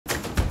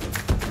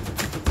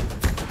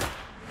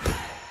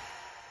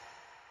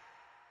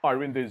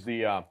Arvind is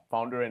the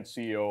founder and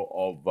CEO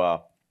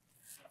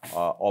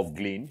of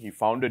Glean. He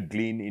founded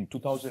Glean in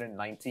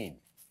 2019,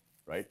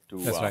 right?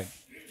 That's right.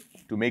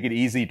 To make it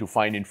easy to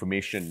find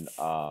information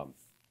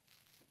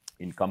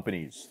in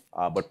companies.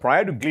 But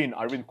prior to Glean,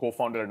 Arvind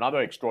co-founded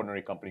another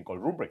extraordinary company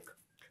called Rubrik.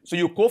 So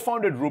you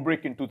co-founded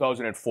Rubrik in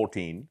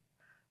 2014.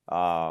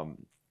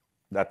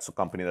 That's a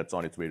company that's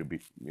on its way to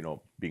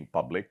being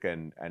public,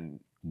 and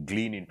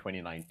Glean in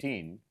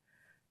 2019.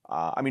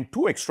 I mean,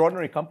 two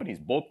extraordinary companies,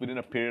 both within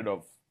a period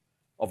of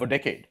a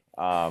decade.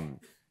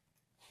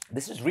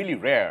 This is really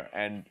rare,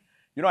 and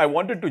I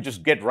wanted to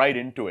just get right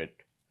into it.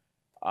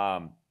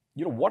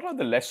 What are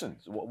the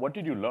lessons? What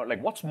did you learn?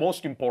 Like, what's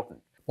most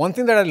important? One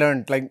thing that I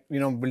learned,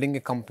 building a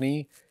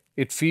company,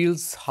 it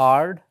feels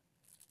hard,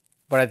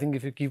 but I think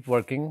if you keep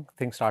working,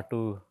 things start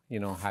to,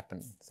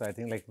 happen. So I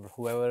think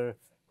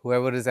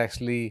whoever is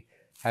actually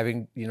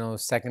having,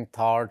 second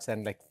thoughts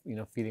and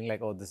feeling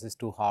like, oh, this is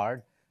too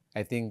hard,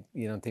 I think,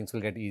 things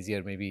will get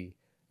easier maybe.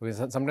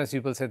 Because sometimes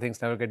people say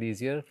things never get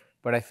easier,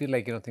 but I feel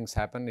like, things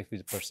happen if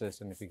you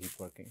persist and if you keep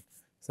working.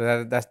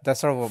 So that's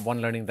sort of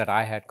one learning that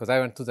I had, because I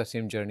went through the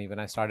same journey. When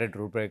I started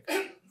Rubrik,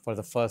 for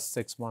the first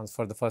 6 months,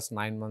 for the first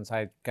 9 months,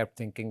 I kept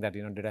thinking that,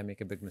 did I make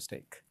a big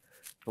mistake?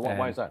 So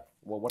why is that?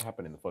 What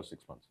happened in the first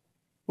 6 months?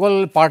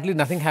 Well, partly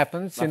nothing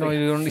happens. You don't,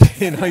 you don't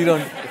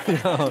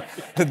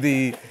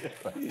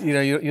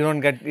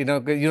get,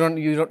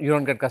 you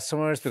don't get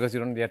customers because you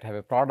don't yet have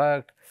a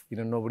product.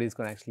 Nobody's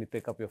going to actually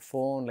pick up your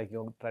phone. Like,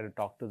 you try to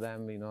talk to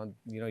them.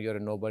 You're a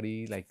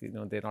nobody. Like,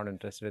 they're not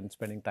interested in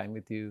spending time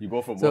with you. You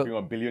go from working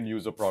on billion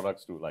user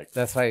products to like.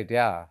 That's right.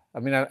 Yeah. I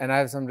mean, and I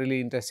have some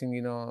really interesting,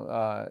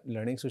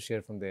 learnings to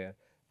share from there.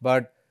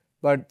 But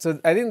so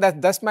I think that's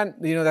that's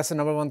the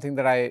number one thing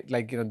that I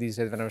like. These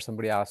days, whenever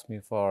somebody asks me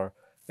for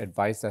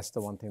advice, that's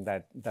the one thing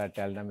that I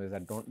tell them is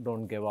that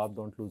don't give up,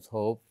 don't lose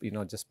hope.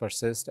 Just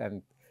persist,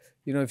 and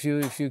if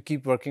you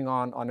keep working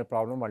on a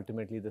problem,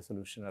 ultimately the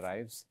solution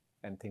arrives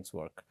and things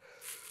work.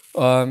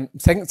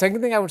 Second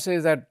thing I would say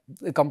is that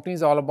the company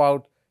is all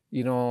about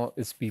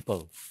is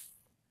people,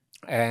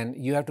 and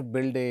you have to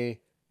build a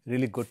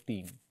really good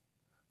team.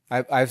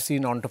 I've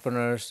seen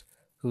entrepreneurs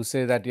who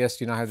say that yes,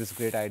 I have this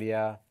great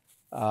idea.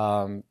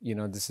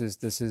 This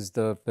is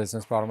the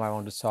business problem I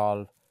want to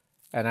solve,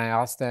 and I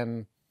ask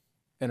them,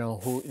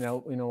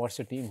 what's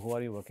your team? Who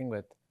are you working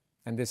with?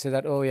 And they say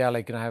that, oh yeah,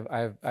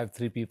 I have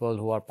 3 people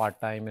who are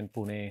part-time in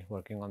Pune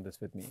working on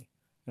this with me.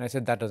 And I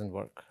said, that doesn't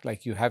work.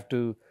 Like, you have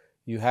to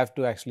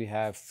actually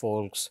have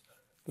folks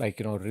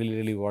really,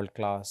 really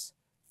world-class.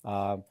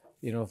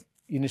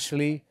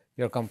 Initially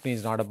your company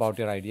is not about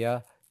your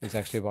idea, it's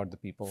actually about the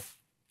people.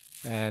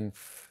 And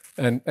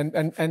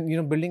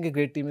building a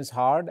great team is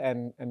hard,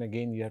 and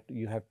again,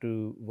 you have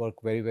to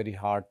work very, very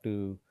hard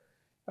to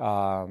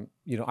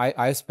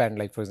I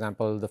spent, for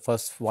example, the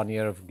first 1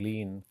 year of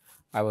Glean,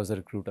 I was a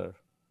recruiter.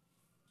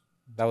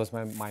 That was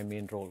my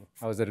main role.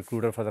 I was a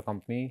recruiter for the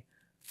company.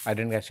 I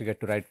didn't actually get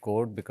to write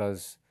code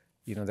because,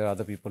 there are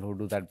other people who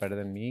do that better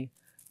than me,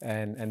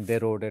 and they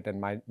wrote it, and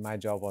my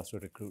job was to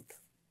recruit.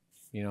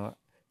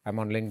 I'm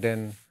on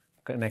LinkedIn,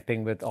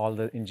 connecting with all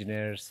the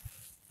engineers,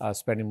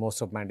 spending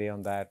most of my day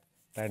on that,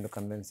 trying to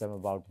convince them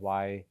about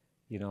why,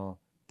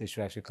 they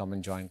should actually come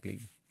and join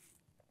Glean.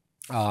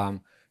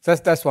 So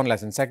that's one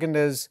lesson. Second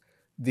is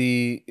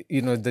the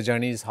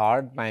journey is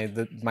hard.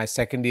 My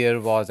second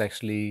year was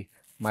actually,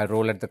 my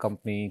role at the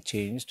company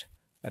changed,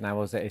 and I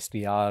was the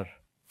SDR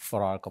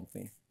for our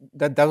company.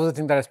 That was the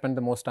thing that I spent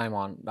the most time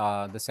on,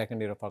 the second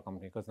year of our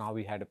company, because now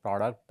we had a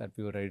product that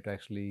we were ready to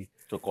actually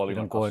calling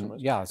on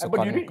customers. So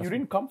but you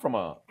didn't come from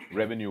a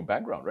revenue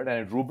background, right?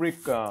 And at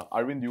Rubrik,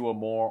 Arvind, you were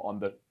more on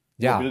the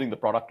building the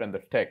product and the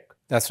tech.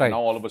 That's right. And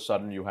now all of a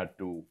sudden you had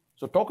to.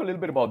 So talk a little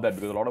bit about that,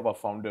 because a lot of our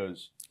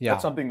founders,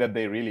 that's something that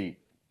they really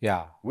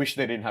wish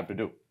they didn't have to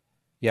do.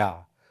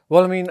 Yeah.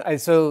 Well, I mean,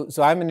 so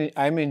I'm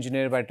an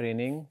engineer by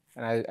training,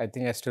 and I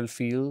think I still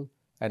feel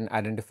and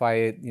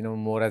identify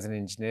more as an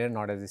engineer,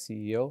 not as a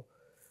CEO.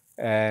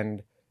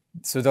 And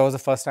so that was the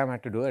first time I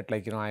had to do it.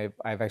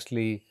 I've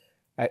actually,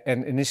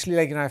 and initially,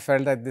 I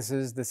felt that this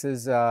is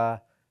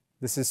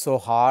so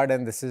hard,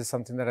 and this is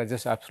something that I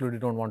just absolutely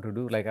don't want to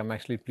do. I'm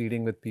actually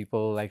pleading with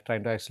people,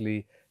 trying to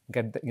actually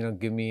get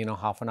give me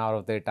half an hour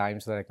of their time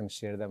so that I can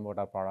share them what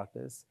our product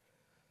is.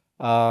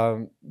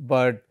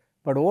 But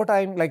over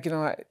time, I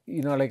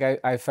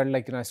felt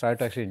I started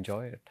to actually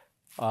enjoy it.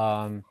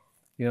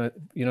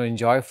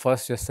 Enjoy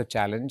first just the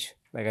challenge.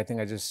 I think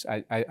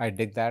I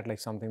dig that,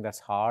 something that's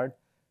hard.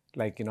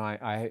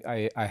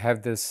 I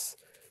have this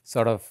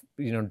sort of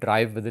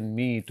drive within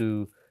me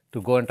to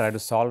go and try to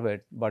solve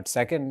it. But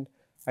second,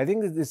 I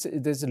think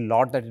there's a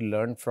lot that you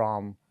learn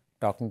from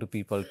talking to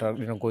people,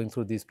 going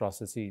through these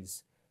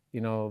processes.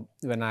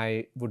 When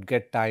I would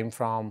get time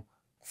from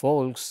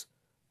folks,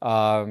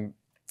 there's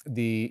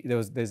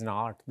an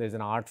art. There's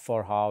an art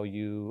for how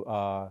you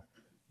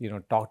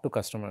talk to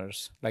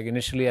customers.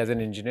 Initially as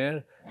an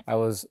engineer, I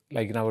was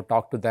I would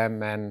talk to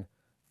them, and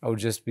I would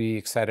just be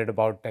excited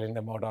about telling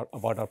them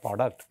about our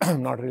product,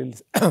 not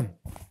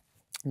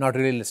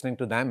really listening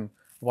to them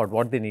about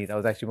what they need. I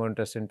was actually more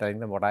interested in telling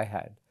them what I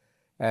had,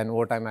 and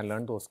over time I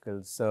learned those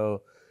skills.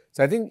 So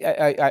I think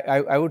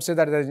I would say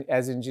that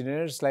as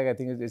engineers, like I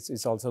think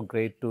it's also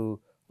great to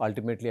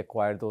ultimately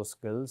acquire those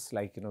skills,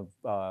 like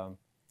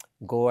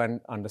go and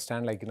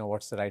understand like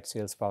what's the right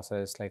sales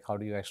process, like how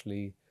do you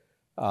actually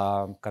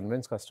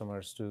convince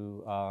customers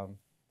to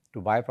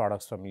buy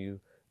products from you.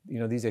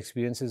 These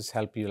experiences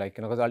help you, like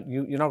because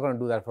you're not going to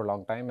do that for a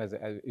long time as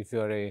if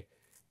you're a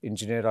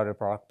engineer or a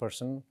product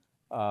person.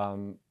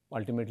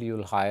 Ultimately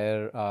you'll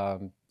hire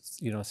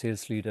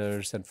sales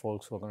leaders and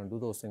folks who are going to do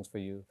those things for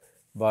you,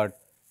 but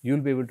you'll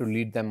be able to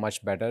lead them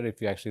much better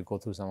if you actually go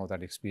through some of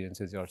that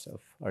experiences yourself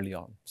early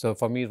on. So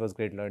for me it was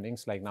great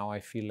learnings. Like now I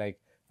feel like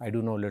I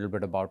do know a little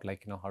bit about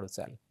like how to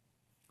sell.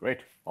 Great,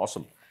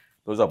 awesome.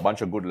 Those are a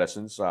bunch of good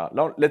lessons.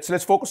 Now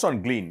let's focus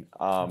on Glean.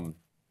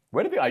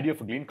 Where did the idea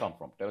for Glean come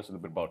from? Tell us a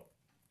little bit about.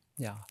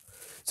 Yeah.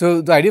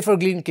 So the idea for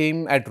Glean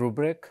came at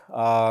Rubrik.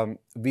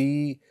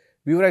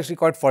 We were actually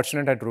quite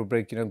fortunate at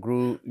Rubrik.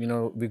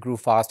 We grew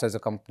fast as a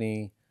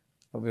company.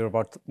 We were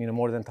about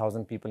more than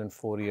 1,000 people in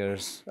 4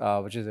 years,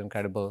 which is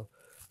incredible.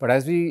 But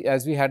as we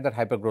had that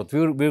hyper growth, we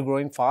were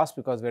growing fast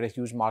because we had a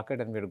huge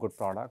market and we had a good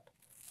product,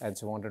 and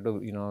so wanted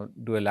to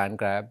do a land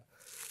grab,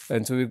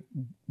 and so we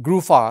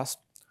grew fast.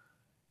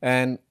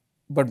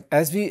 But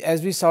as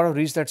we sort of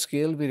reached that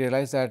scale, we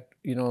realized that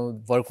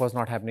work was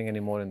not happening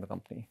anymore in the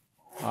company.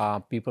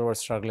 People were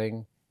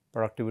struggling,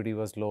 productivity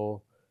was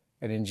low.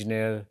 An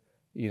engineer,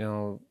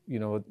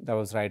 that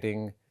was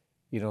writing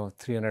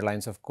 300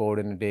 lines of code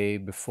in a day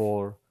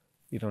before,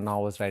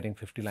 now was writing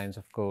 50 lines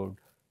of code.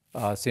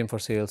 Same for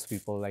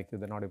salespeople, like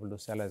they're not able to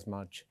sell as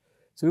much.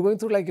 So we're going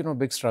through like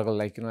big struggle,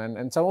 like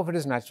and some of it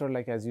is natural.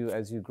 Like as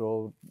you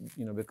grow,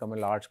 become a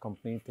large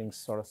company, things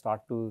sort of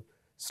start to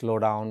slow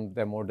down.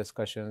 There are more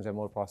discussions, there are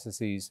more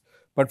processes.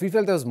 But we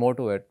felt there was more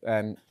to it,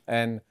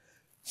 and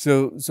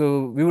so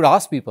we would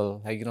ask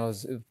people, like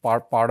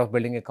part of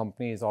building a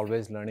company is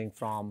always learning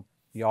from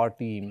your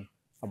team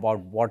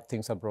about what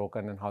things are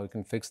broken and how you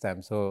can fix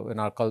them. So in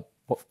our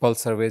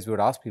pulse surveys, we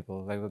would ask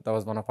people, like that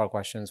was one of our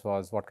questions,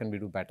 was what can we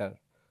do better?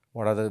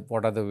 What are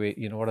the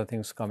way, what are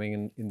things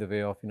coming in the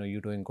way of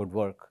you doing good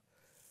work?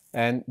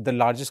 And the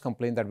largest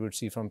complaint that we would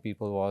see from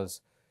people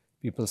was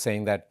people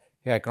saying that,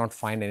 hey, I cannot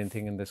find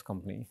anything in this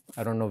company.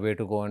 I don't know where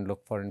to go and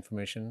look for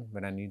information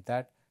when I need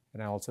that,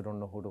 and I also don't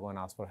know who to go and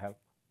ask for help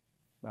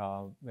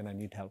when I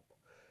need help.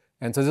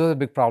 And so this was a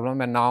big problem.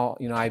 And now,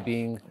 I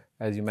being,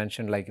 as you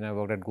mentioned, like, I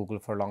worked at Google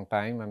for a long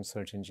time. I'm a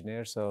search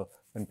engineer. So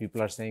when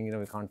people are saying,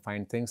 we can't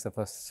find things, the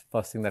first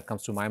thing that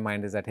comes to my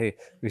mind is that, hey,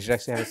 we should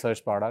actually have a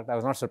search product. I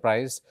was not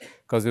surprised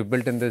because we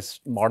built in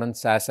this modern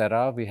SaaS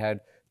era. We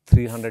had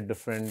 300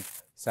 different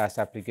SaaS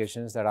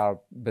applications that our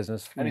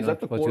business And is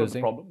that the core of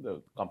the problem?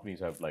 The companies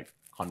have like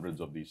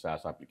hundreds of these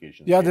SaaS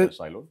applications, data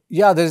siloed?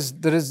 Yeah, there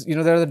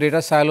are the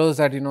data silos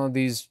that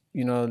these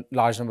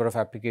large number of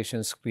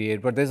applications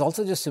create, but there's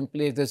also just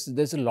simply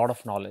there's a lot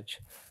of knowledge,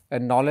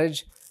 and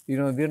knowledge,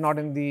 we're not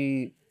in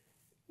the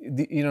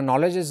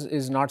knowledge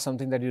is not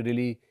something that you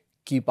really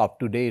keep up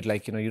to date.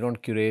 Like you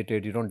don't curate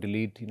it, you don't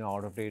delete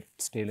out of date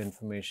stale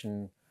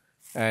information,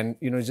 and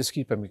just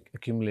keep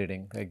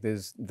accumulating. Like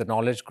the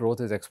knowledge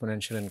growth is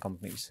exponential in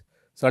companies.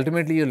 So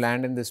ultimately, you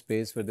land in this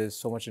space where there's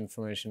so much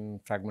information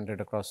fragmented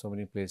across so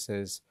many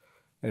places,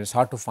 and it's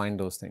hard to find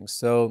those things.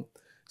 So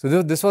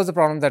this was the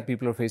problem that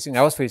people are facing.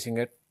 I was facing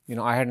it.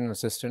 I had an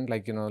assistant.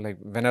 Like like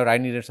whenever I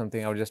needed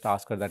something, I would just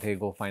ask her that, hey,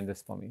 go find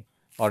this for me,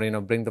 or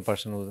bring the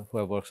person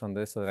who works on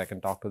this so that I can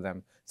talk to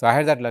them. So I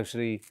had that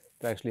luxury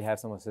to actually have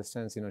some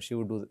assistance. She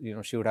would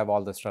do. She would have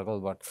all the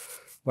struggle,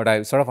 but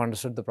I sort of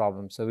understood the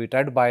problem. So we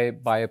tried to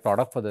buy a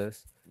product for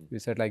this. We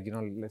said like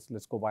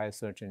let's go buy a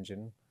search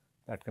engine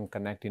that can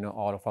connect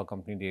all of our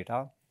company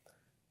data,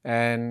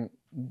 and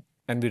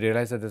we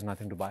realized that there's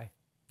nothing to buy.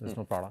 There's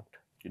no product.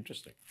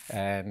 Interesting.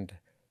 And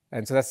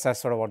so that's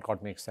sort of what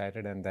got me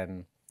excited, and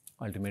then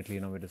ultimately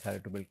we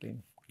decided to build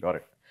Glean. Got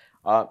it.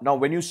 Now,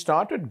 when you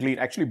started Glean,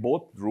 actually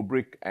both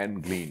Rubrik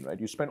and Glean, right?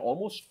 You spent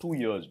almost 2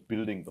 years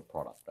building the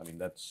product. I mean,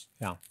 that's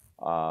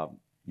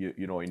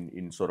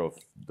in sort of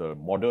the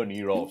modern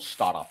era of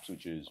startups,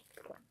 which is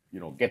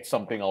get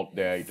something out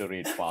there,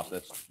 iterate fast.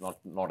 That's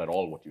not at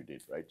all what you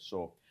did, right?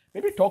 So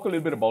maybe talk a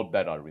little bit about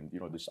that, Arvind.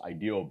 This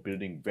idea of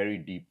building very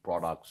deep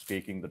products,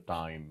 taking the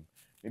time.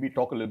 Maybe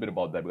talk a little bit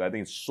about that, because I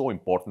think it's so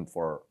important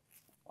for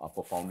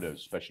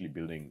founders, especially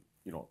building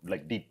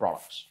like deep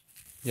products.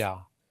 Yeah.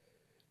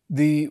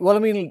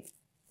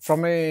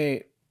 From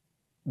a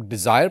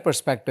desire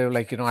perspective,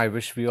 like I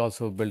wish we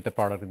also built a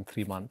product in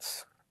 3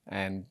 months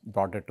and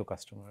brought it to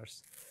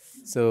customers.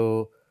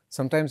 So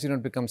sometimes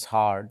it becomes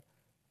hard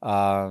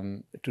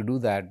to do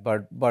that,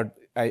 but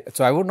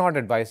I would not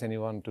advise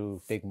anyone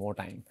to take more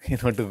time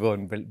to go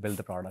and build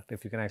the product.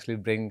 If you can actually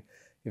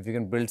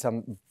build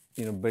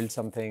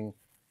something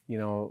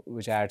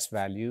which adds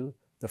value,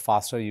 the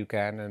faster you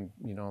can, and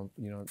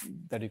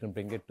that you can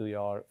bring it to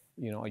your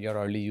your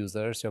early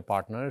users, your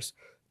partners,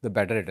 the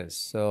better it is.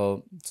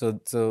 So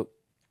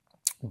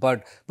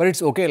but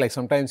it's okay. Like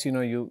sometimes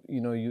you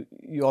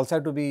also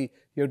have to be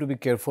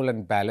careful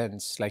and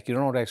balanced. Like you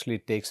don't want to actually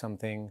take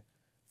something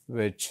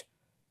which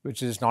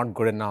is not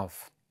good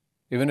enough,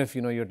 even if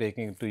you're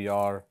taking it to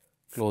your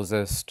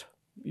closest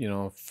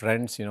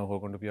friends who are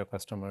going to be your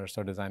customers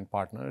or design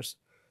partners.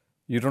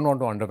 You don't want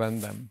to underwhelm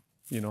them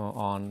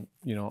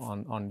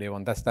on day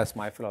one. That's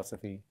my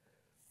philosophy.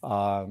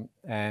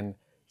 And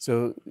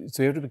so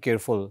you have to be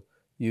careful.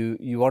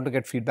 You want to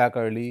get feedback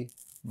early,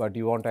 but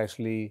you want to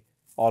actually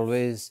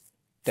always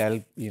tell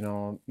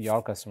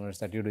your customers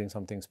that you're doing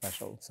something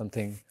special,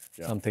 something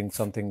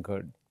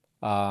good.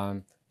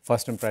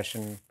 First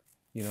impression,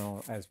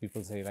 as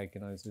people say, like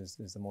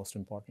is the most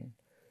important.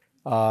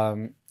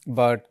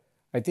 But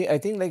I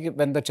think like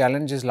when the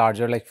challenge is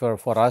larger, like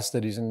for us,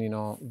 the reason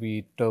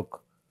we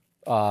took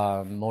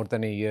more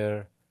than a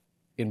year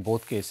in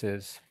both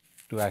cases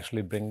to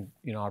actually bring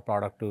our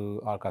product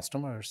to our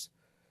customers.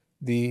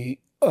 There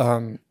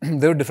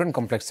were different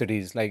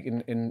complexities. Like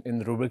in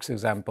the Rubrik's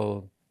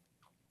example,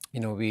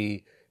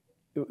 we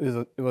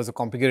it was a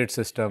complicated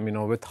system,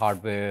 with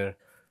hardware,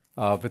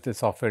 with the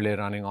software layer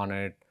running on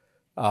it,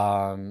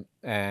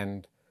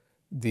 and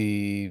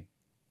the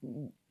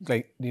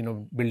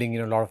building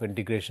a lot of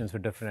integrations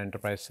with different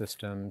enterprise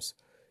systems.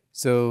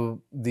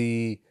 So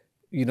we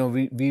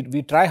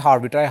try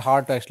hard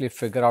to actually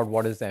figure out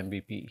what is the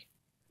MVP.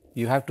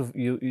 You have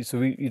to so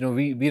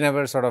we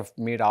never sort of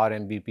made our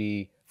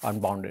MVP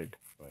unbounded.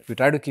 Right. We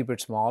try to keep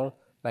it small.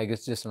 Like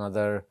it's just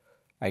another,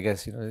 I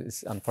guess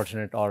it's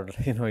unfortunate, or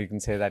you can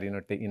say that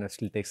it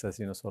still takes us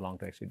so long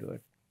to actually do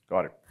it.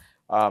 Got it.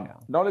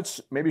 Now let's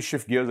maybe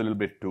shift gears a little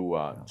bit to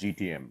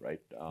GTM,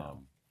 right?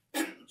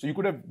 So you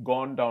could have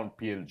gone down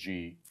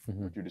PLG,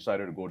 but you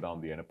decided to go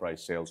down the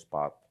enterprise sales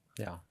path.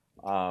 Yeah.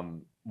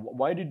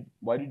 Why did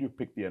you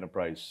pick the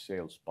enterprise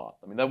sales path?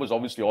 I mean, that was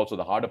obviously also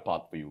the harder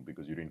path for you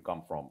because you didn't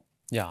come from.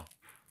 Yeah.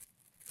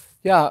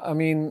 I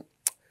mean,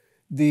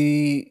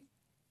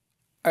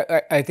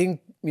 I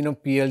think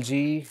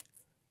PLG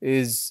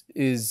is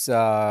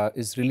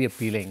really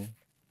appealing,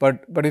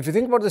 but if you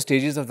think about the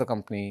stages of the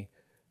company,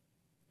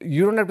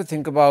 you don't have to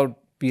think about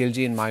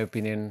PLG, in my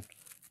opinion,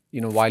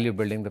 while you're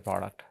building the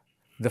product.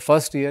 The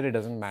first year, it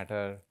doesn't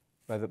matter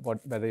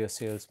whether your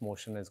sales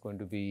motion is going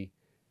to be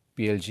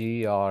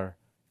PLG or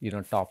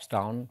tops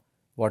down.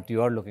 What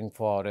you are looking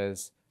for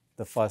is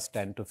the first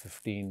 10 to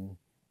 15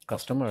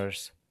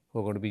 customers who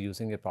are going to be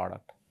using your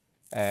product,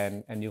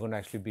 and you're going to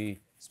actually be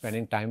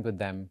spending time with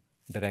them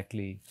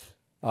directly.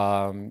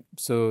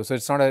 So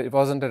it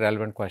wasn't a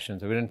relevant question.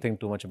 So we didn't think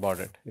too much about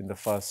it in the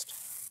first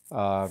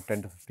 10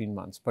 to 15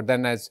 months. But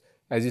then as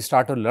you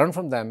start to learn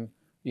from them,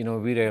 we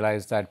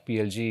realized that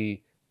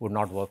PLG would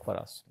not work for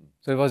us.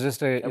 So it was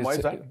just a. And why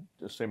is that?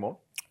 Just say more.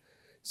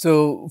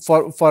 So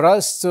for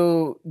us,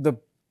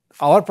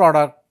 our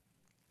product,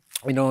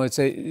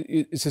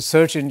 it's a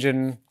search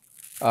engine.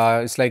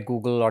 It's like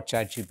Google or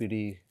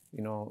ChatGPT,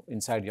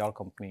 inside your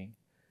company.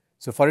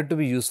 So for it to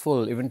be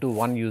useful, even to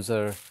one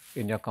user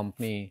in your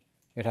company,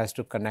 it has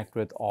to connect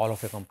with all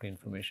of your company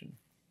information.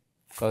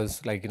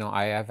 Because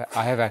I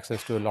have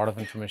access to a lot of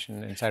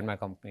information inside my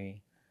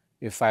company.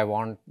 If I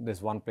want this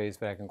one place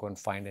where I can go and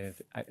find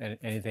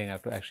anything, I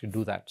have to actually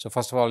do that. So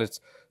first of all, it's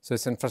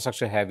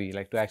infrastructure heavy.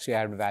 Like to actually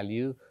add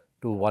value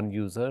to one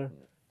user,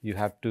 you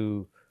have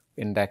to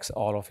index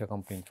all of your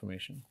company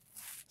information.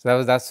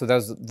 So that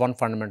was one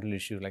fundamental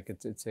issue. Like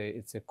it's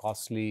a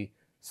costly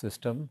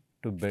system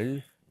to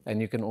build, and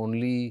you can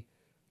only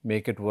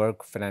make it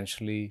work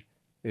financially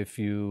if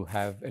you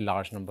have a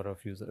large number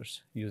of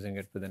users using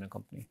it within a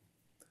company.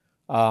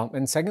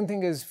 And second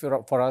thing is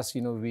for us,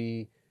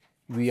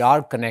 we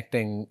are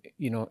connecting,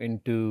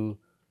 into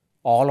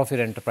all of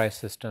your enterprise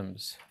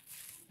systems,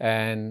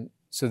 and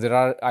so there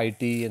are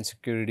IT and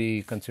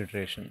security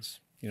considerations,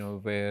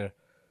 where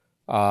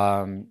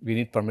we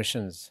need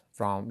permissions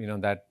from,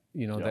 that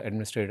the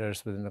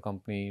administrators within the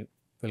company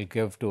will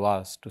give to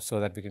us so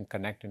that we can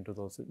connect into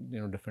those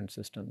different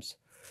systems.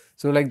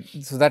 So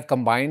that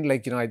combined,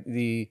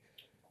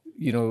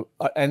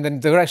 and then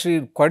there were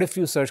actually quite a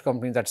few search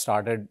companies that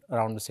started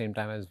around the same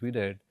time as we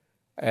did,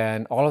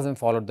 and all of them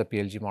followed the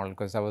PLG model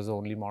because that was the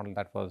only model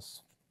that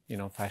was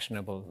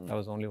fashionable. That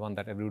was the only one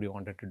that everybody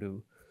wanted to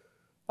do,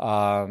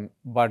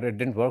 but it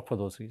didn't work for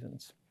those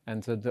reasons.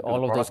 And so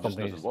all of those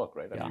companies doesn't work,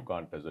 right? Yeah. And you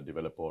can't, as a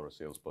developer or a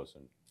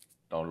salesperson,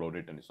 download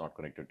it and it's not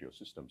connected to your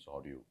system. So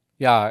how do you?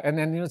 Yeah, and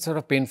then it's sort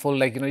of painful.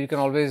 Like you can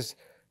always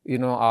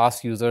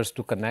ask users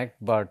to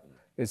connect, but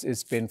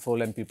it's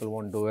painful and people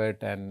won't do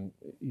it. And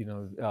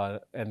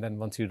and then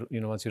once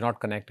once you're not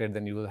connected,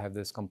 then you will have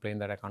this complaint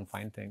that I can't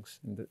find things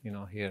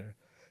here.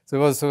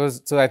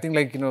 So I think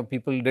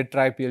people did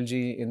try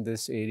PLG in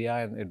this area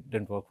and it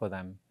didn't work for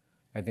them.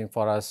 I think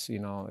for us,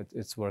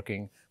 it's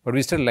working, but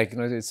we still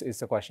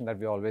it's a question that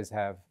we always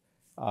have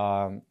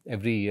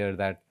every year,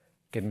 that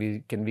can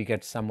we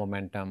get some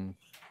momentum,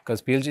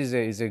 because PLG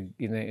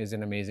is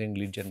an amazing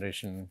lead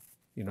generation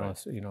right.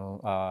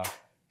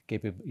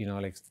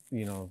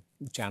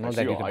 Channel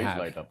that you can have. Your eyes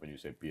light up when you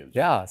say PLG.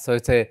 Yeah, so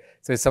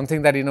it's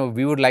something that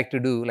we would like to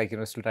do,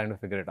 still trying to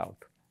figure it out.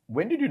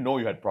 when did you know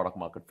you had product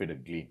market fit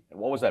at Glean? And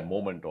what was that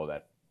moment or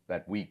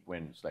that week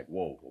when it's like,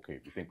 whoa, okay,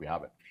 we think we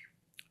have it?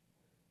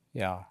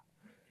 Yeah.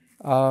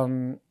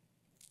 So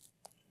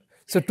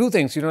two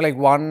things, like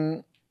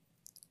one,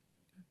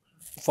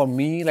 for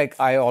me, like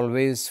I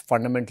always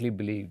fundamentally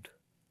believed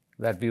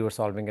that we were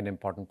solving an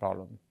important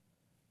problem.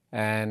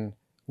 And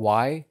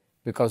why?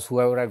 Because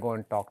whoever I go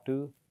and talk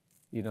to,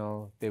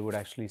 they would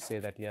actually say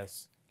that,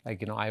 yes,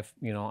 like,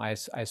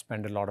 I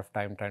spend a lot of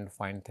time trying to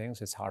find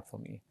things. It's hard for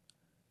me.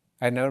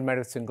 I never met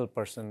a single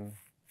person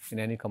in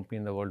any company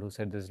in the world who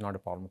said this is not a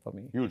problem for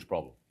me. Huge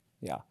problem.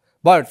 Yeah.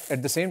 But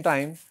at the same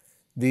time,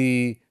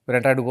 when I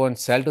try to go and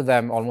sell to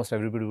them, almost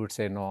everybody would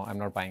say, no, I'm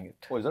not buying it.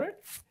 Oh, is that right?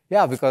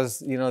 Yeah, because,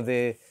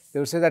 they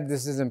would say that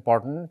this is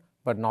important,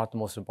 but not the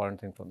most important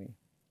thing for me.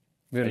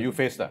 And you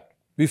face that?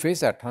 We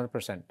face that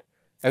 100%.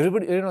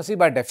 Everybody, see,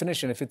 by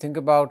definition, if you think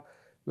about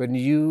when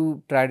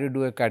you try to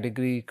do a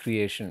category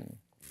creation,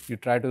 you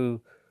try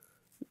to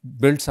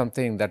build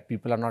something that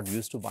people are not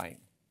used to buying.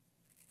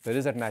 There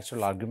is that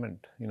natural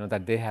argument,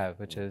 that they have,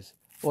 which is,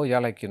 oh yeah,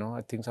 like,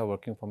 things are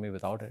working for me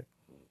without it,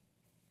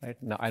 right?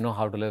 Now I know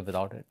how to live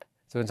without it.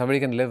 So when somebody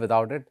can live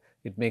without it,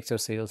 it makes your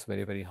sales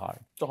very, very hard.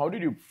 So how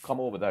did you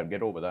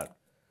get over that?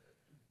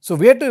 So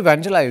we had to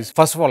evangelize.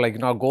 First of all,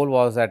 like, our goal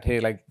was that,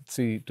 hey, like,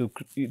 see, to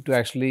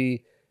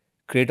actually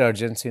create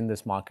urgency in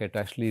this market, to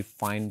actually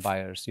find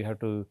buyers, you have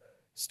to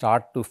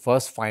start to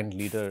first find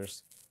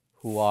leaders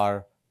who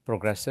are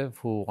progressive,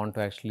 who want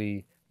to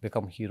actually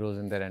become heroes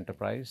in their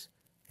enterprise,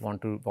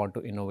 want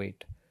to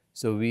innovate.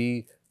 So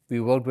we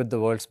worked with the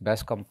world's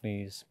best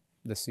companies,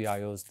 the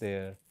CIOs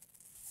there,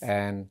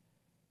 and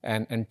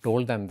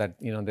told them that,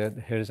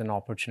 here's an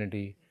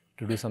opportunity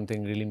to do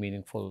something really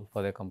meaningful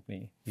for their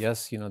company.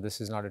 Yes,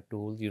 this is not a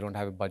tool, you don't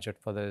have a budget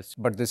for this,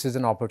 but this is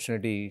an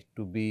opportunity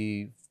to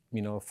be,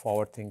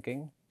 forward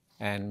thinking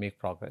and make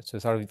progress. So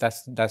sort of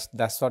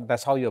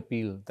that's how you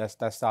appeal. That's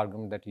the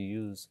argument that you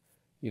use,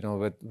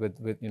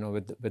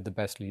 with the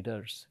best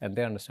leaders, and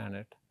they understand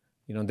it.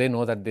 They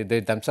know that they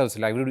themselves,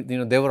 like,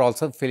 they were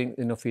also feeling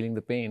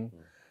the pain,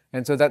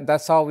 and so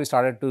that's how we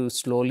started to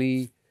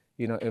slowly,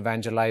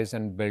 evangelize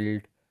and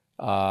build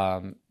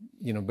our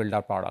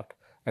product.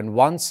 And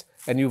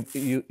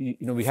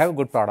we have a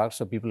good product,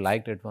 so people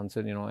liked it once,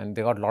 and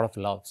they got a lot of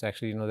love. So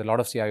actually, a lot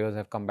of CIOs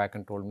have come back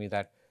and told me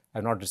that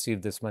I've not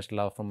received this much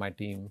love from my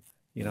team,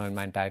 in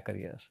my entire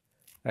career,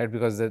 right?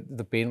 Because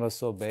the pain was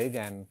so big,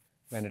 and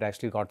when it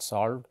actually got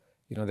solved,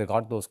 they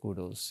got those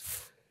kudos.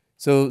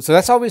 So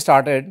that's how we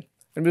started,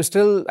 and we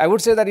still, I would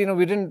say that,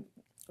 we didn't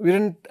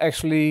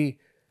actually,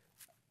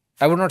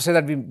 I would not say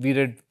that we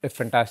did a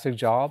fantastic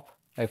job.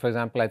 Like, for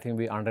example, I think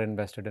we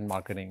underinvested in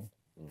marketing,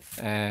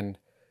 and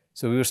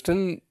so we were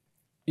still,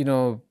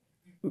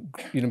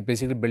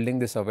 basically building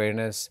this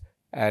awareness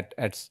at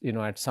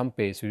some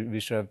pace. We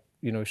should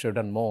have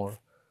done more,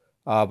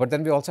 but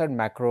then we also had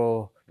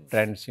macro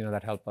trends,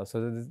 that help us.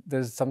 So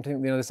there's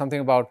something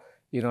about,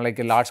 like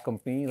a large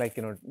company, like,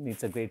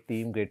 needs a great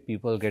team, great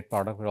people, great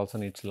product, but also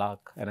needs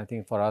luck. And I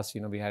think for us,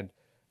 we had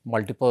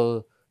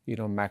multiple,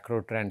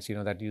 macro trends,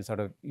 that you sort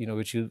of,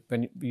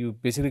 when you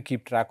basically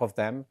keep track of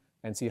them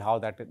and see how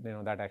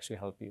that actually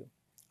help you.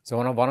 So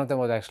one of them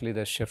was actually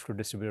the shift to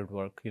distributed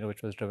work,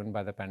 which was driven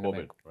by the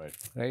pandemic. COVID,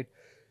 right?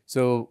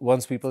 So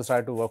once people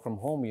started to work from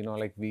home,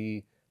 like,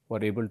 we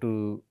were able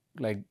to,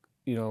 like,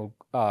 we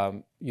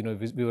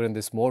were in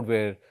this mode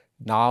where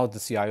now the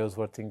CIOs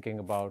were thinking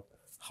about,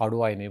 how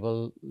do I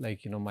enable,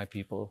 like, my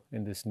people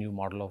in this new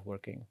model of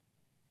working?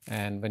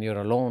 And when you're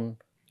alone,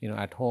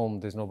 at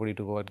home, there's nobody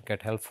to go and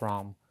get help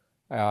from.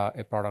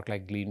 A product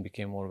like Glean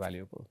became more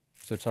valuable.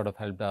 So it sort of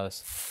helped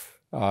us.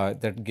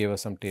 That gave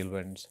us some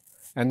tailwinds.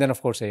 And then,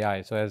 of course,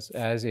 AI. So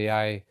as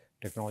AI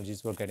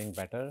technologies were getting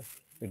better,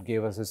 it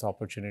gave us this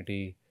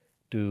opportunity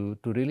to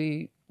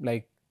really,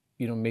 like,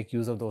 make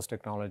use of those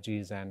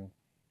technologies and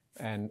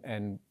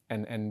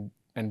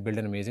build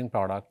an amazing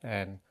product,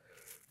 and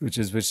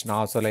which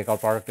now, so like, our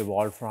product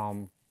evolved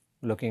from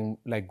looking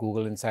like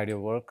Google inside your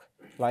work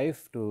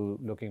life to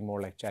looking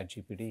more like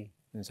ChatGPT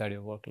inside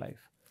your work life,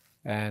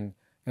 and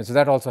so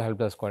that also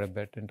helped us quite a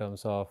bit in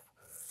terms of,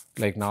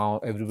 like, now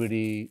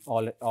everybody,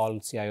 all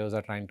CIOs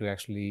are trying to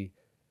actually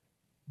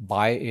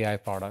buy AI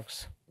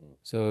products.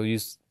 So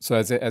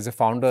as a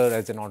founder,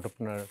 as an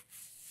entrepreneur,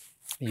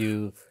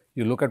 you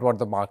look at what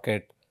the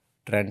market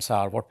trends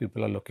are, what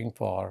people are looking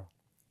for,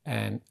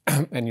 and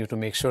and you have to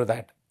make sure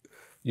that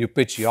you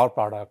pitch your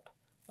product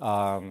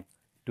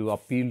to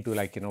appeal to,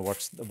 like,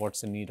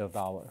 what's the need of the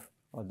hour,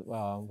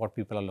 or what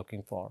people are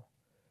looking for.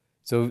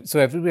 So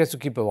everybody has to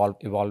keep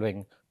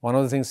evolving. One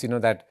of the things,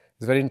 that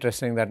is very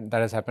interesting that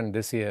has happened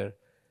this year,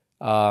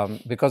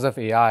 because of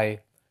AI,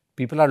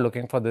 people are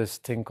looking for this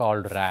thing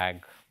called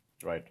RAG.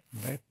 Right.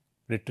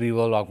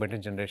 Retrieval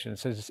Augmented Generation.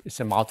 So it's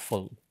a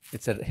mouthful.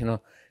 It's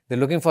they're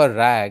looking for a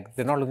RAG.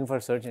 They're not looking for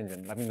a search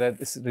engine. I mean, that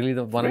is really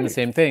one and the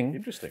same thing.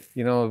 Interesting.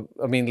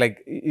 I mean,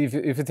 like, if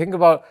you think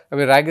about, I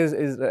mean, RAG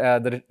is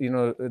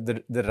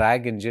the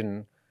RAG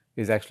engine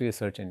is actually a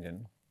search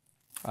engine,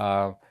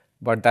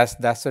 but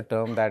that's a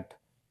term that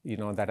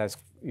that has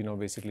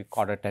basically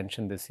caught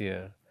attention this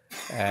year.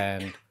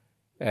 and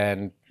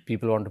and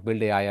people want to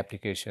build AI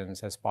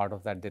applications. As part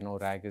of that, they know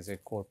RAG is a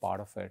core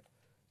part of it,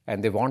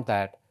 and they want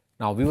that.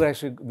 Now,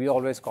 we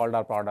always called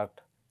our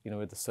product,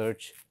 with the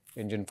search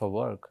engine for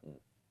work,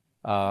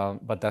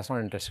 but that's not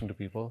interesting to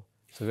people.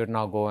 So we're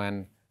now go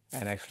and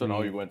actually. So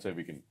now you go and say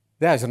we can.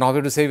 Yeah. So now we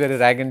have to say we're a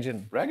RAG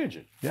engine. RAG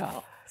engine.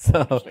 Yeah.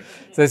 Oh,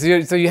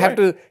 So you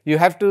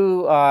have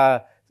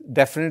to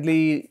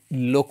definitely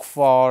look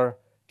for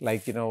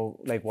like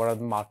what are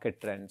the market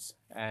trends,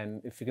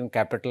 and if you can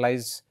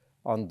capitalize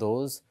on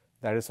those,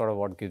 that is sort of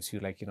what gives you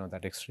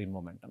that extreme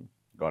momentum.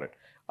 Got it.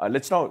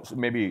 Let's now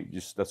maybe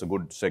that's a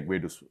good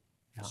segue to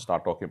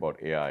start talking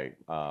about AI.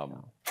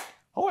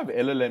 How have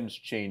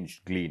LLMs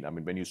changed Glean? I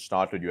mean, when you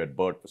started, you had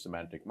BERT for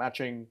semantic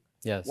matching.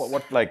 Yes.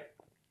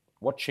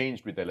 What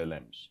changed with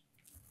LLMs?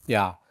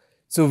 Yeah.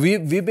 So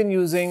we've been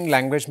using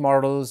language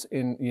models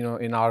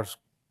in our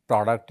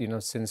product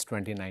since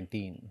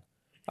 2019.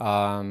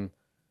 For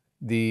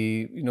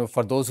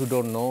those who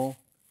don't know,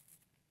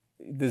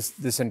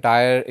 this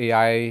entire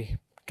AI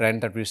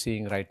trend that we're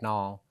seeing right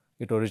now,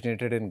 it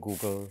originated in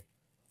Google,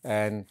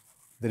 and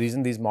the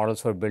reason these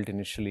models were built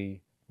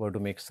initially were to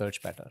make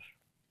search better.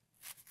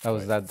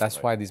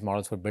 That's why these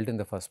models were built in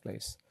the first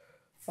place.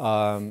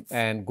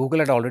 And Google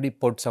had already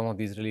put some of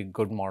these really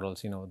good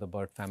models, the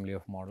BERT family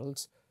of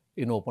models,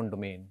 in open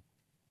domain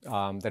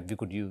that we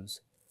could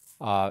use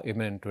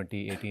even in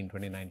 2018,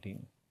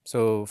 2019.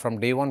 So from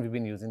day one, we've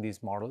been using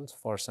these models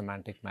for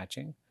semantic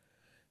matching.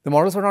 The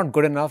models were not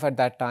good enough at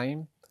that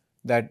time,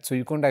 so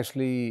you couldn't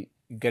actually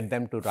get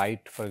them to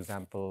write, for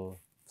example,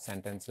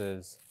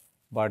 sentences,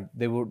 but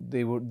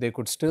they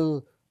could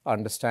still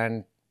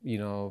understand,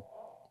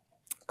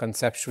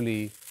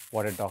 conceptually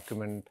what a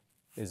document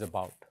is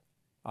about,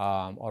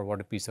 or what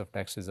a piece of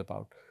text is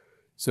about.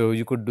 So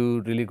you could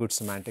do really good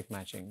semantic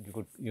matching.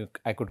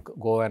 I could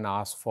go and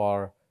ask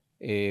for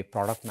a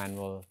product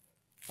manual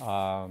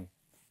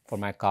for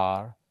my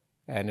car,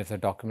 and if the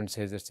document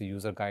says it's a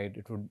user guide,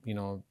 it would,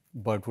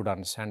 BERT would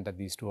understand that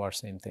these two are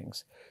same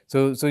things.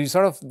 So you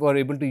sort of were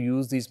able to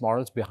use these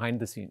models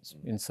behind the scenes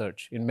in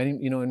search in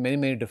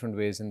many different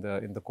ways in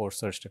the core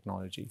search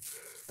technology.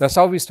 That's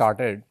how we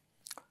started.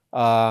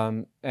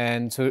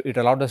 And so it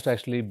allowed us to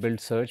actually build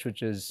search,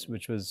 which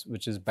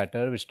is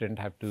better, which didn't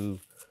have to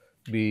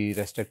be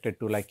restricted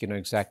to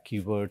exact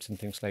keywords and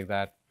things like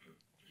that.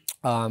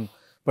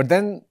 But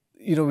then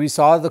we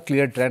saw the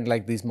clear trend,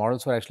 these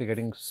models were actually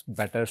getting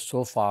better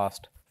so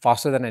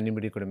faster than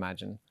anybody could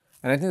imagine.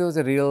 And I think there was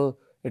a real,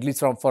 at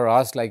least for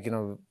us,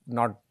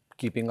 not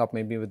keeping up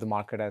maybe with the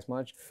market as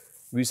much.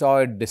 We saw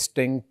a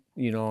distinct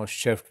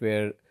shift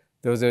where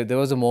there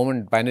was a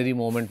binary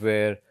moment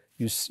where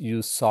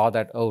you saw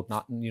that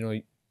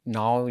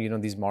now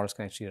these models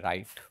can actually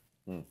write,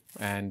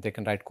 and they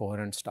can write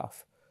coherent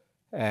stuff,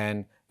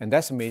 and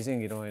that's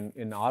amazing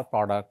in our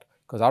product,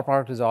 because our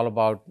product is all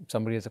about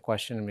somebody has a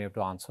question and we have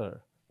to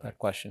answer that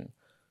question.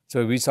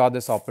 So we saw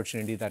this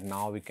opportunity that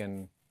now we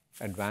can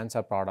advance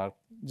our product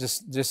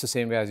just the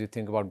same way as you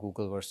think about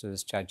Google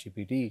versus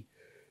ChatGPT.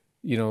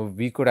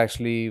 We could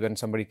actually, when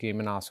somebody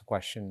came and asked a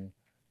question,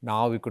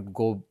 now we could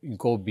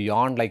go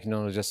beyond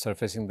just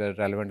surfacing the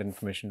relevant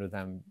information to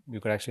them.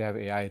 You could actually have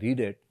AI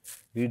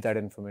read that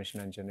information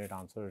and generate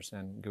answers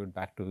and give it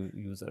back to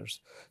users.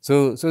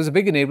 So it's a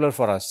big enabler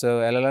for us. So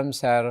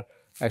LLMs are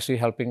actually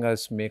helping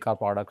us make our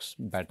products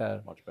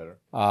better. Much better.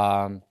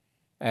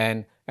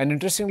 And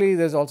interestingly,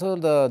 there's also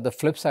the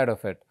flip side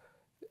of it.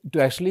 To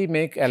actually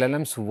make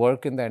LLMs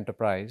work in the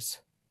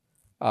enterprise.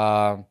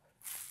 So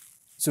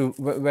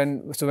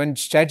when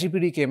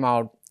ChatGPT came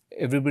out,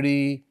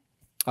 everybody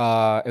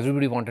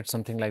wanted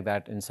something like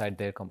that inside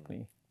their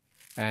company,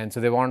 and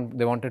so they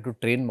wanted to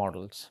train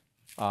models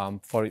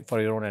for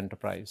your own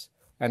enterprise,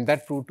 and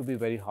that proved to be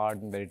very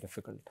hard and very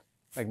difficult.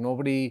 I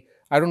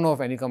don't know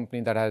of any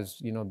company that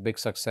has big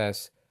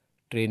success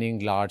training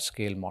large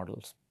scale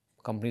models.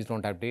 Companies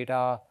don't have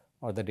data,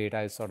 or the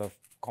data is sort of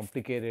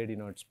complicated,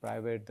 it's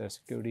private, there are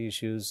security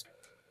issues.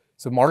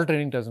 So model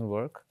training doesn't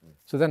work.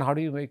 So then how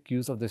do you make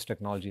use of this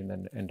technology in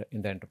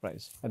the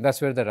enterprise? And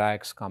that's where the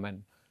RAGs come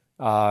in.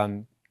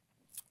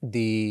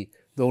 The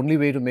only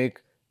way to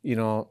make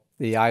the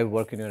AI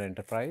work in your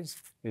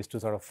enterprise is to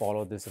sort of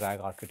follow this RAG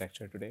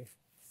architecture today,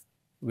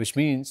 which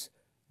means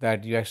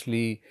that you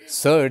actually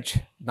search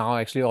now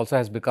actually also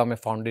has become a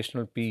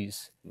foundational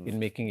piece in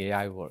making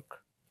AI work.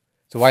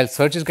 So while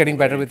search is getting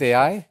better with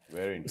AI,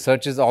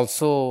 search is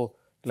also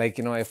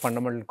a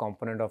fundamental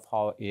component of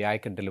how AI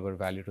can deliver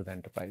value to the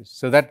enterprise.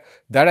 So that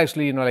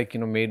actually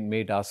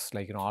made us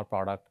our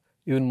product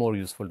even more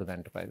useful to the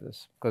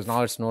enterprises, because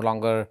now it's no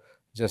longer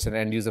just an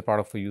end user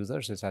product for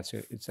users. It's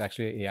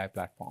actually an AI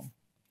platform.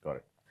 Got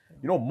it.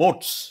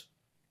 Moats.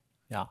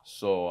 Yeah.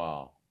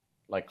 So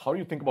how do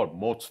you think about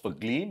moats for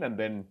Glean, and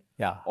then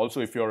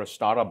also if you're a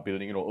startup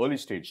building, early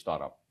stage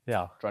startup,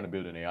 trying to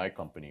build an AI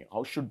company,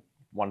 how should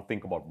one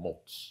think about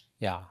moats?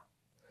 Yeah.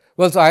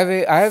 Well, so I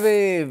have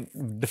a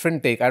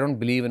different take. I don't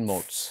believe in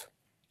moats.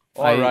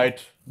 All right.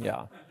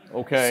 Yeah.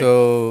 Okay.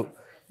 So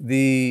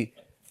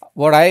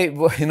what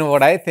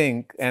I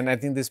think, and I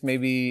think this may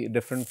be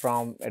different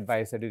from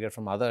advice that you get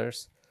from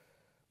others.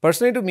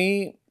 Personally, to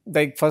me,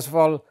 like first of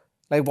all,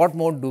 like what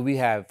moat do we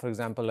have, for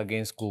example,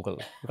 against Google?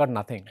 We got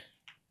nothing.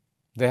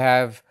 They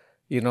have,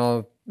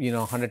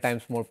 100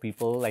 times more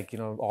people, like,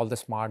 all the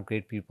smart,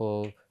 great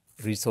people,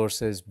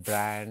 resources,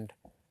 brand,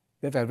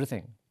 they have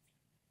everything.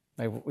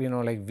 Like,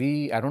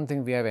 I don't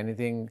think we have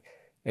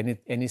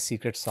any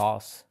secret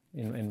sauce,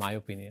 in my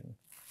opinion.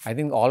 I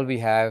think all we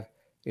have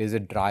is a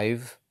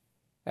drive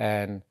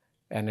and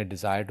a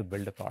desire to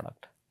build a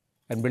product.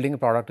 And building a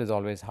product is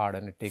always hard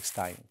and it takes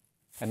time.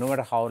 And no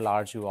matter how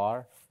large you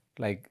are,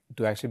 like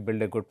to actually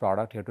build a good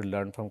product, you have to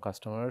learn from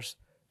customers,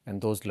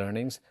 and those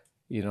learnings,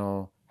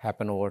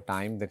 happen over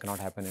time. They cannot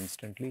happen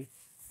instantly.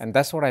 And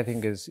that's what I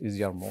think is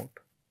your moat,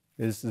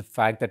 is the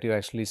fact that you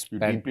actually You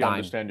spend deeply time.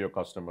 understand your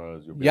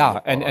customers. You build Yeah,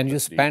 a and product you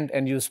that's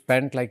deep.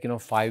 spent like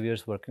 5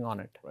 years working on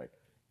it. Right.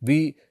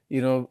 We,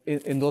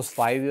 in those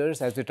 5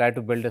 years, as we tried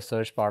to build a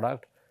search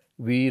product,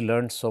 we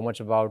learned so much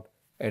about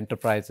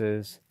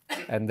enterprises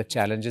and the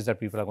challenges that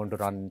people are going to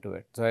run into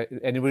it. So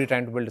anybody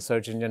trying to build a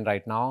search engine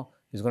right now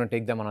is going to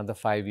take them another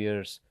 5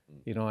 years,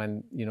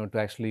 and to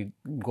actually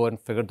go and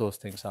figure those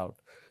things out.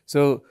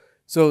 So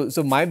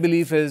my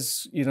belief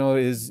is,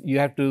 is you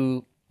have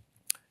to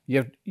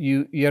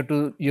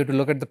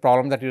look at the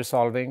problem that you're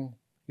solving.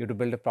 You have to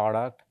build a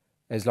product.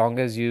 As long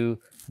as you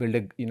build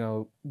a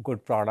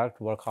good product,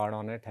 work hard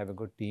on it, have a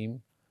good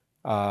team,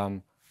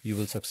 you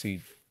will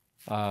succeed.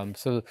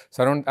 So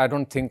I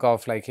don't think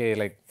of like, hey,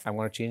 like I'm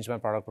going to change my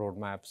product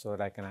roadmap so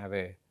that I can have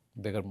a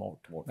bigger moat.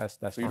 That's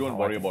So you don't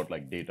worry about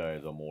like data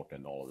as a moat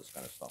and all of this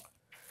kind of stuff.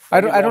 I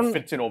It all don't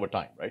fits in over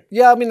time, right?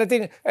 Yeah, I mean, I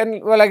think,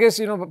 and well, I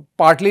guess,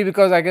 partly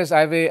because I guess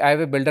I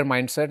have a builder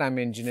mindset. I'm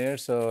an engineer,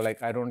 so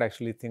like I don't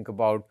actually think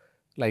about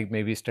like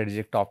maybe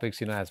strategic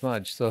topics, as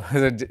much. So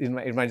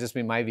it might just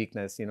be my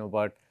weakness,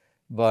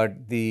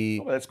 but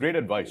the Oh, that's great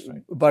advice,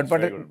 right? but That's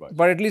very good advice.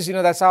 but at least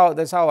that's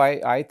how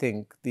I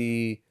think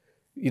we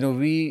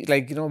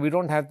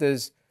don't have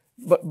this,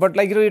 but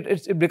like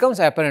it becomes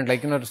apparent,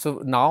 like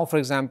so now, for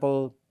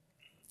example,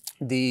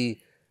 the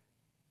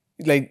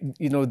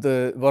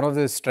the one of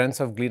the strengths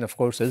of Glean, of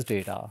course, is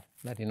data.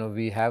 That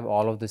we have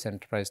all of this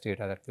enterprise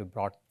data that we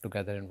brought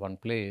together in one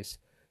place,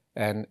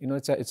 and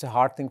it's a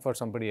hard thing for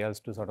somebody else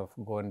to sort of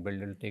go and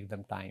build. It'll take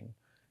them time.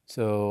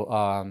 So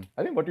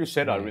I think what you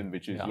said, Arvind,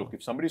 which is, look,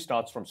 if somebody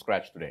starts from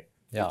scratch today,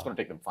 Yeah. it's going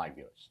to take them 5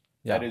 years.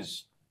 Yeah. That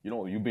is,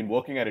 you've been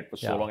working at it for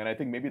so Yeah. long, and I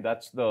think maybe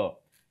that's the,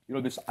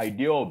 this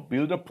idea of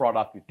build a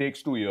product. It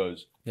takes 2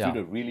 years, Yeah.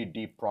 build a really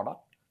deep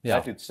product. Yeah.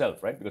 That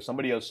itself, right? Because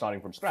somebody else starting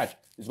from scratch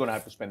is going to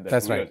have to spend that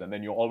That's 2 right. years, and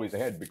then you're always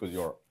ahead because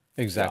you're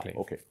Exactly.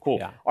 Yeah, okay, cool.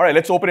 Yeah. All right,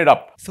 let's open it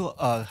up. So,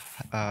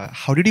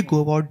 how did you go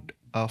about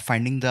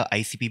finding the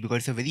ICP? Because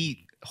it's a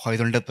very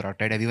horizontal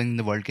product, right? Everyone in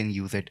the world can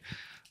use it.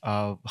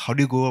 How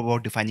do you go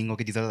about defining,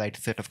 okay, these are the right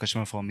set of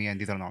customers for me and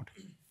these are not?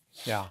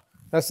 Yeah,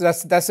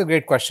 that's a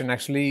great question.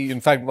 Actually,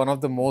 in fact, one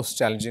of the most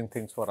challenging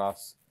things for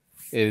us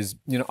is,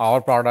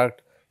 our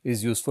product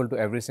is useful to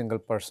every single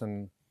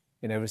person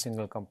in every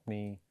single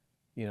company,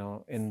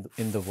 in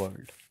the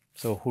world.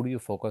 So who do you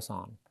focus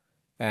on?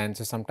 And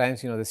so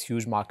sometimes, this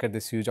huge market,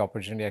 this huge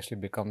opportunity actually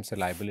becomes a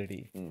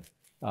liability,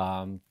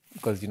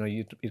 because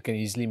it can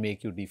easily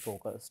make you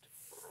defocused.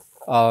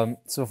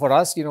 So for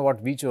us,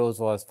 what we chose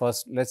was,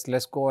 first,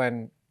 let's go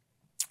and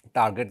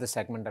target the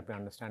segment that we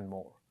understand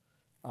more.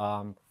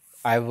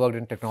 I've worked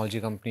in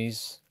technology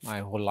companies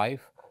my whole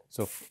life,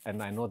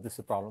 and I know this is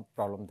a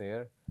problem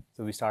there.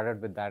 So we started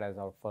with that as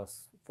our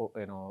first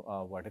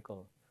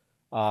vertical,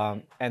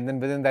 and then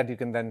within that you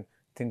can then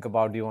think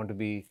about, do you want to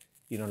be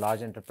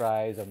large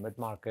enterprise or mid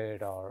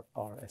market or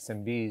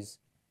SMBs.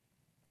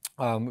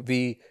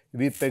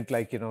 We picked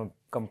like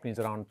companies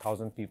around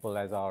 1,000 people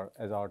as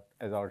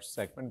our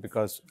segment,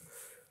 because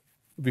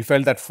we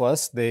felt that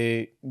first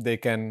they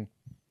can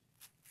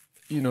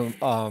we'll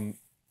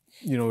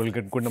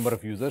get good number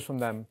of users from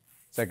them.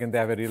 Second, they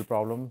have a real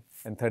problem,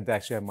 and third, they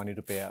actually have money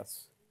to pay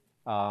us.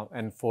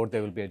 And fourth,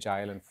 they will be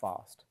agile and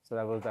fast. So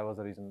that was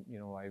the reason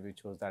why we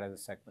chose that as a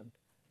segment.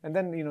 And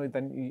then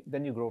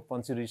then you grow.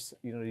 Once you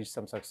reach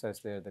some success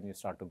there, then you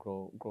start to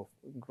grow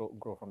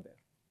from there.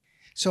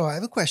 So I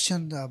have a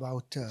question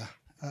about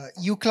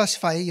you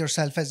classify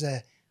yourself as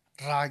a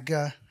RAG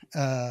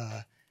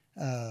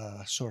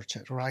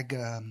searcher, RAG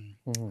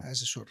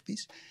as a sort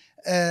piece.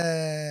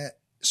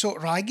 So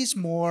RAG is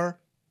more,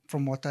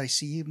 from what I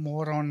see,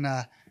 more on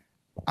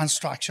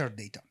unstructured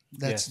data.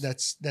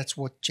 That's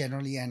what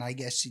generally, and I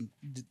guess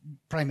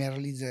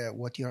primarily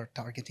what you're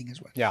targeting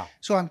as well. Yeah.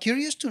 So I'm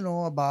curious to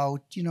know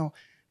about,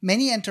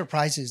 many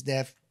enterprises, they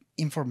have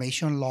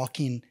information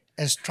locking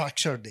as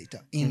structured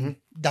data in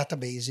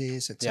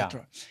databases,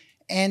 etc.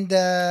 And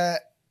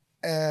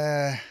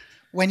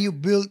when you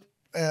build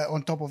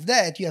on top of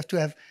that, you have to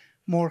have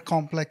more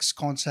complex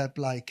concept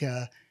like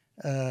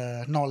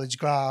knowledge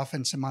graph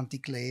and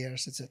semantic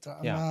layers, etc.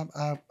 Yeah.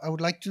 I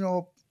would like to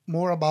know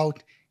more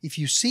about if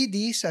you see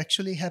this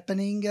actually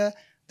happening.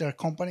 There are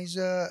companies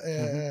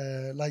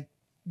like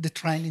the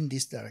trend in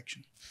this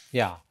direction.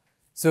 Yeah.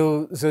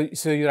 So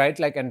you're right.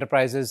 Like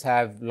enterprises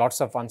have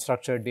lots of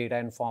unstructured data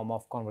in form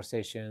of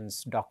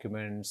conversations,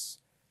 documents.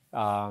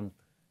 Um,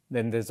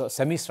 then there's a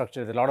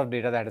semi-structured. There's a lot of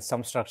data that has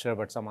some structure,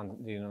 but some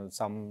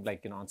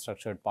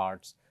unstructured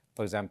parts.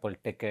 For example,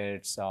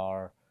 tickets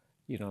or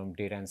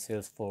data in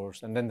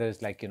Salesforce. And then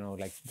there's like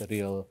the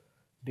real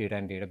data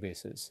and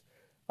databases.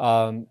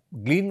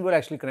 Glean will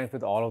actually connect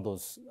with all of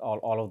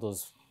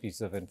those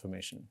pieces of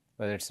information,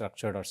 whether it's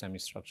structured or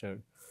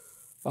semi-structured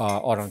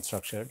or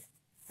unstructured,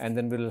 and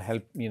then we'll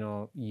help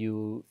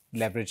you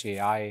leverage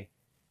AI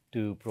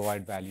to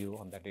provide value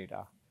on that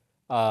data.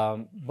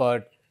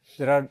 But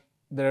there are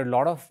a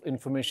lot of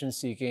information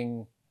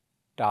seeking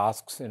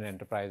tasks in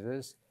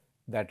enterprises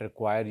that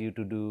require you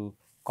to do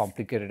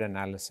complicated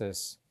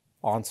analysis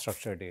on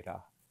structured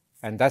data,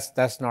 and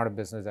that's not a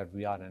business that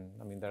we are in.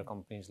 I mean, there are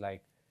companies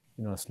like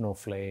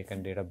Snowflake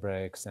and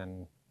Databricks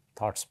and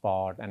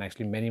ThoughtSpot, and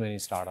actually many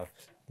startups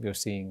we are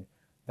seeing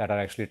that are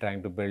actually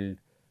trying to build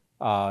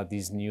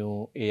these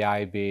new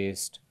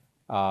AI-based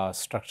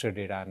structured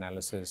data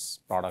analysis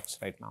products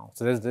right now.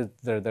 So there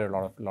are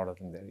a lot of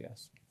them there.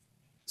 Yes.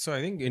 So I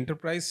think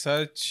enterprise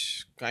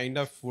search kind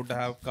of would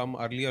have come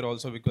earlier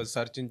also because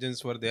search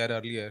engines were there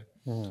earlier.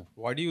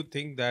 Why do you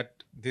think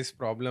that this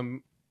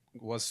problem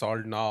was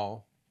solved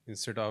now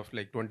instead of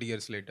like 20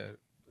 years later,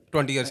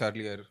 20 years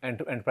earlier? And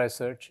to enterprise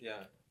search.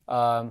 Yeah.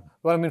 Well,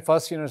 I mean,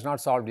 first, it's not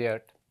solved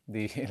yet.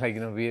 We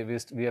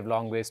have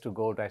long ways to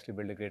go to actually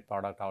build a great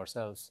product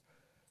ourselves.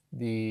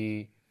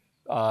 Were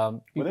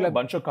there a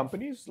bunch of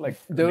companies like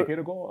a decade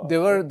ago?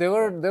 There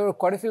were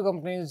quite a few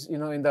companies, in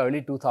the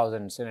early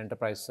 2000s in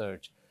enterprise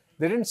search.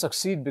 They didn't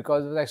succeed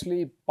because it was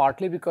actually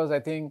partly because I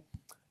think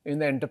in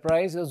the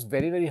enterprise it was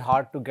very, very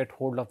hard to get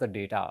hold of the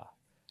data.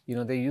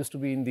 They used to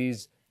be in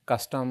these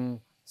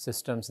custom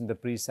systems in the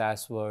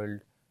pre-SaaS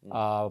world,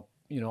 or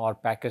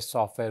packaged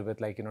software with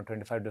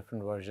 25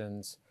 different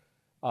versions.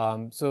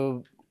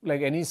 So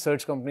like any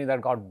search company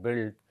that got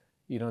built,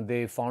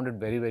 they found it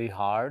very, very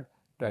hard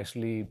to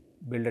actually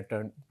build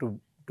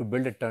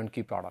a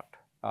turnkey product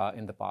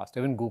in the past.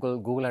 Even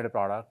Google had a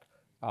product,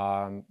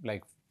 in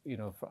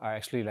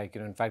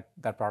fact,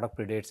 that product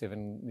predates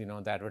even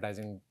the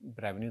advertising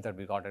revenue that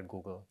we got at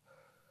Google,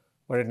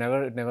 but it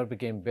never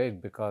became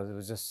big because it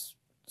was just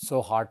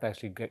so hard to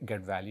actually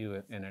get value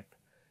in it.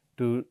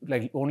 To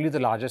only the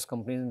largest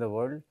companies in the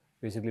world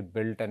basically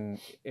built an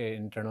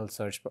internal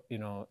search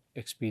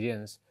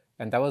experience,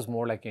 and that was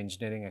more like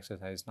engineering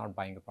exercise, not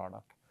buying a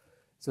product.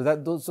 So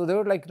there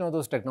were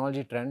those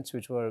technology trends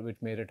which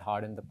made it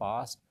hard in the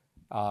past.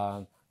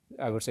 I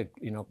would say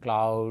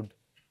cloud,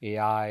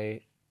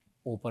 AI,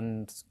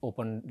 open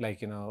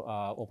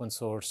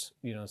source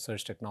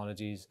search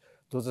technologies.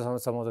 Those are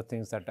some of the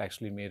things that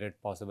actually made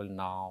it possible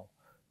now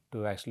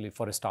to actually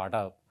for a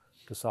startup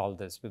to solve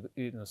this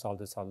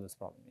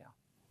problem. Yeah.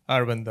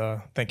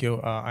 Arvind, thank you.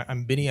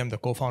 I'm Binny. I'm the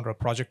co-founder of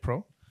Project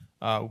Pro.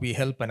 We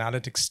help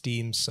analytics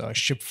teams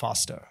ship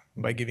faster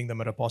by giving them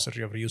a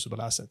repository of reusable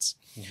assets.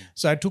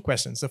 So I had two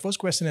questions. The first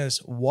question is,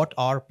 what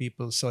are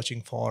people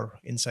searching for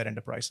inside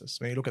enterprises?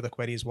 When you look at the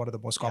queries, what are the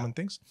most common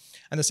things?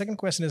 And the second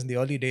question is, in the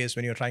early days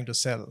when you're trying to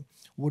sell,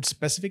 would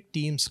specific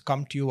teams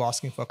come to you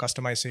asking for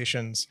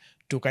customizations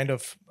to kind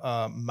of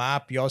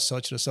map your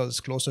search results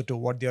closer to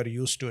what they're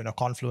used to in a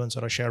Confluence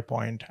or a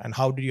SharePoint? And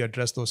how do you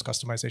address those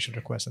customization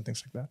requests and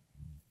things like that?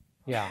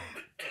 Yeah.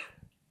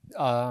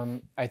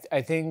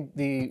 I think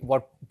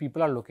what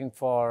people are looking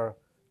for,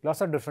 lots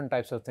of different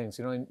types of things.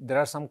 There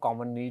are some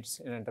common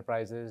needs in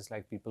enterprises,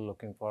 like people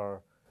looking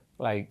for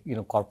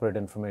corporate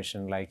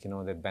information,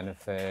 their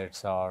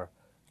benefits or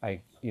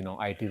IT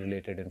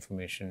related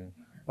information.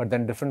 But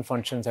then different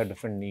functions have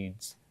different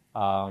needs.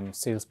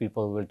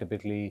 Salespeople will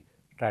typically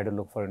try to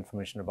look for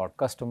information about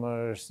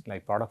customers,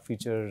 like product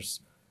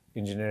features.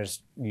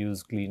 Engineers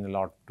use Glean a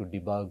lot to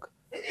debug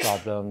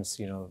problems,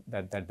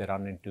 that they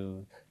run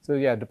into. So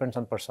yeah, it depends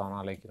on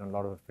persona, a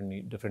lot of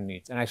different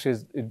needs. And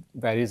actually it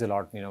varies a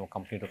lot,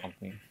 company to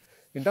company.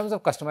 In terms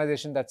of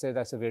customization, that's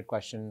a great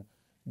question.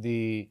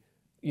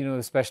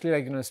 Especially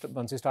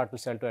once you start to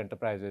sell to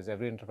enterprises,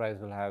 every enterprise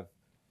will have,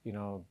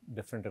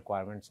 different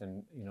requirements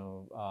and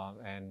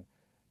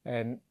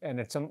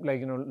it's some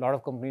a lot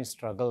of companies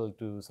struggle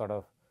to sort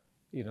of,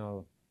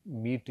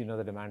 meet,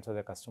 the demands of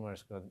their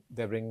customers because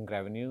they're bringing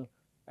revenue,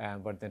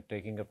 but they're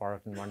taking a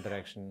product in one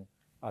direction,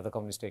 other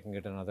companies taking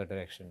it in another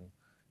direction.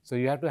 So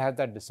you have to have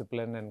that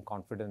discipline and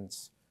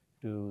confidence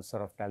to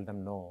sort of tell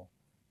them no.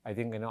 I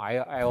think,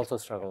 I also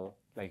struggle.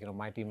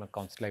 My team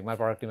my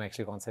product team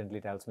actually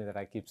constantly tells me that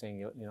I keep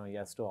saying,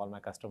 yes to all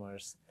my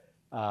customers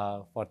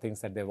for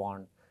things that they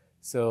want.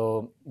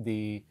 So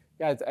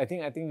I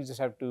think you just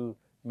have to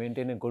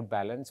maintain a good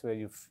balance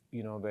where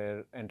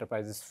where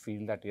enterprises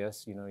feel that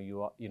yes,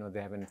 they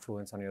have an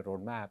influence on your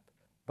roadmap,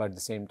 but at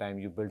the same time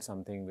you build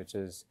something which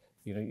is,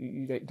 I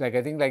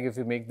think if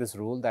you make this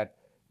rule that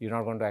you're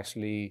not going to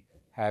actually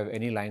have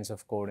any lines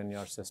of code in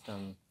your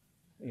system,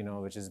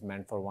 which is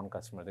meant for one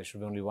customer. There should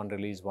be only one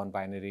release, one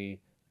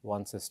binary,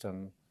 one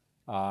system.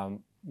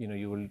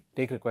 You will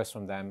take requests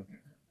from them,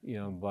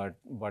 but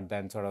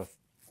then sort of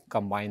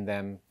combine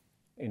them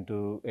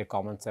into a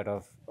common set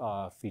of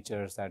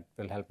features that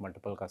will help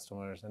multiple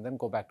customers, and then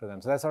go back to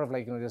them. So that's sort of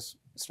like, just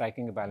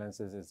striking a balance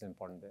is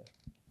important there.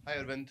 Hi,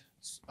 Arvind.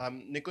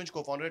 I'm Nikunj,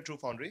 co-founder at True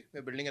Foundry.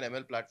 We're building an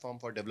ML platform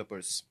for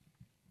developers.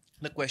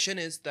 The question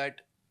is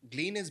that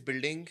Glean is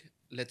building,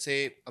 let's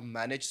say, a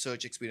managed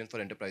search experience for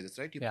enterprises,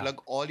 right? You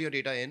plug all your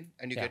data in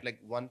and you get like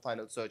one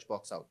final search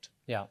box out.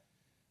 Yeah.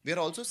 We are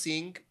also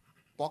seeing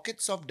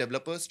pockets of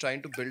developers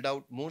trying to build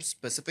out more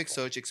specific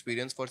search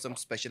experience for some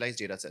specialized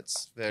data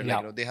sets where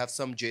like, they have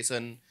some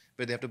JSON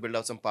where they have to build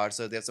out some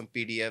parsers, they have some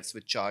PDFs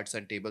with charts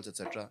and tables,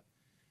 etc.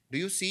 Do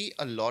you see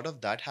a lot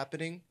of that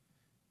happening?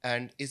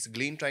 And is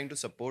Glean trying to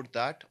support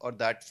that, or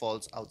that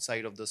falls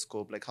outside of the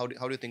scope? Like how do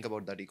you think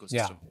about that ecosystem?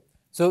 Yeah.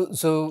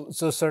 So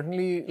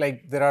certainly,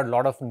 like, there are a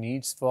lot of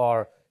needs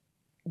for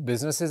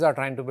businesses are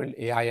trying to build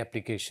AI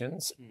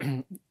applications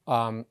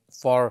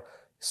for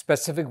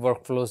specific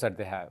workflows that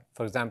they have.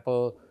 For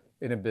example,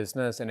 in a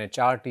business, an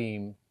HR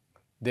team,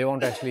 they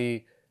won't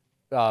actually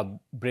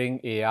bring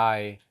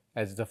AI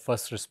as the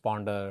first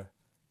responder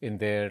in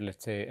their,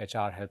 let's say,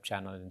 HR help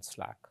channel in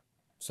Slack.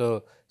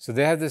 So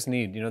they have this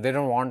need. They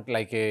don't want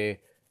like a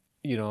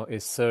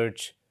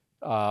search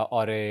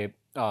or a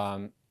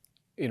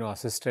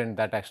assistant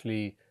that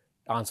actually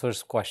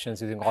answers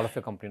questions using all of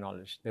your company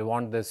knowledge. They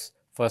want this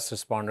first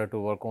responder to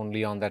work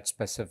only on that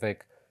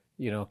specific,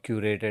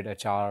 curated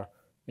HR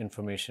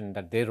information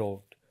that they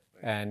wrote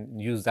and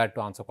use that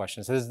to answer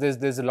questions. So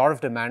there's a lot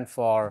of demand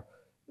for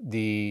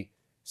the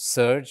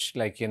search,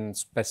 like in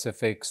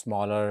specific,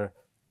 smaller,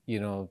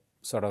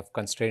 sort of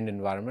constrained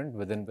environment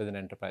within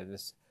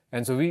enterprises.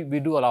 And so we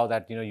do allow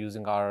that,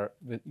 using our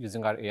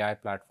AI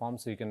platform.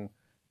 So you can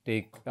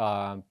take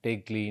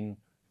Glean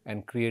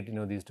and create,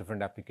 these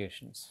different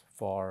applications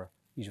for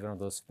each one of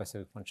those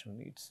specific functional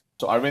needs.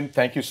 So Arvind,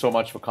 thank you so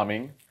much for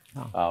coming.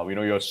 We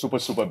know you're super,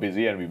 super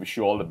busy, and we wish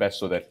you all the best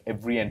so that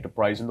every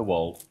enterprise in the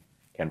world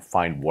can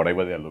find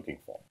whatever they're looking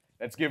for.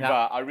 Let's give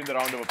Arvind a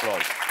round of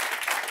applause.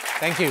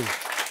 Thank you.